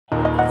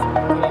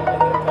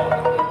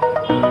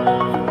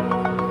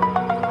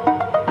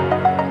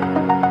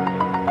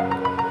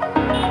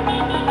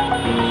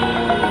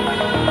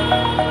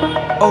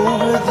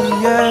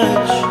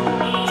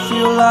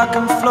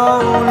like I'm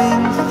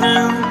floating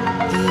through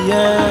the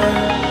air.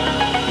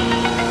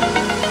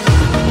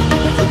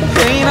 The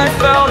pain I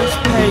felt is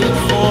paid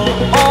for,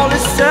 all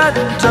is said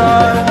and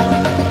done.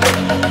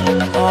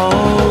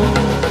 Oh,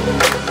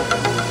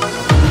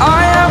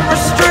 I am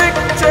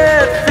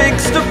restricted,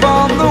 fixed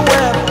upon the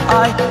web.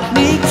 I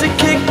need to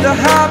kick the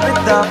habit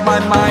that my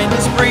mind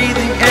is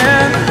breathing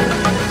in.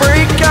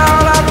 Break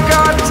out, I've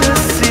got to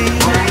see.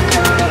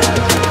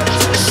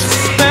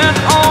 Spent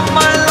all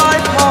my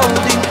life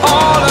holding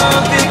all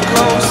of it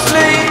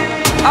closely.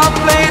 I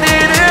played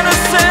it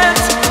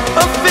innocent,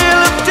 a feel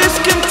of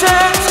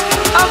discontent.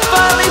 I'm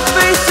finally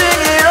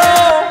facing it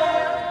all,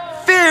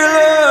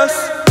 fearless.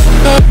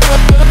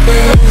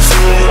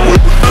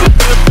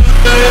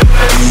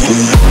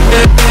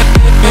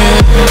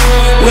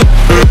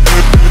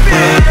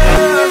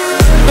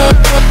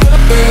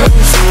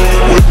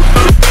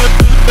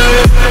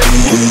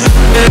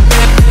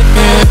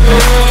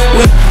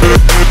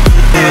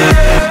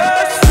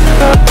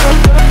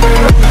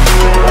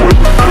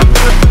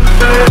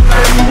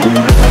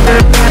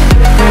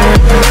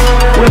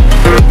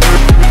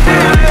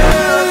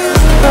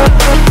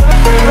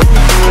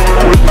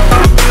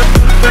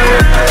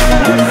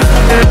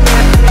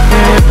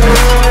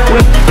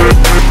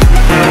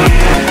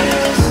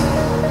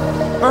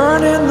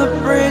 Burning the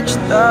bridge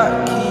that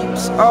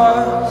keeps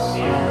us.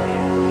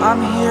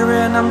 I'm here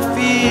and I'm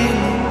feeling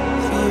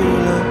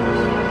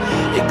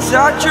fearless.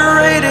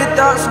 Exaggerated,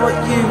 that's what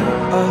you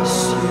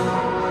assume.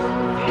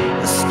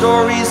 The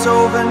story's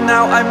over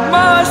now, I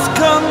must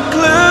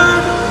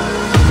conclude.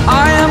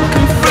 I am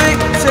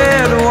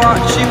conflicted,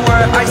 watching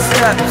where I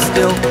step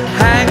still,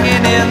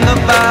 hanging in the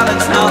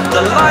balance, not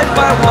the life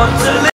I want to live.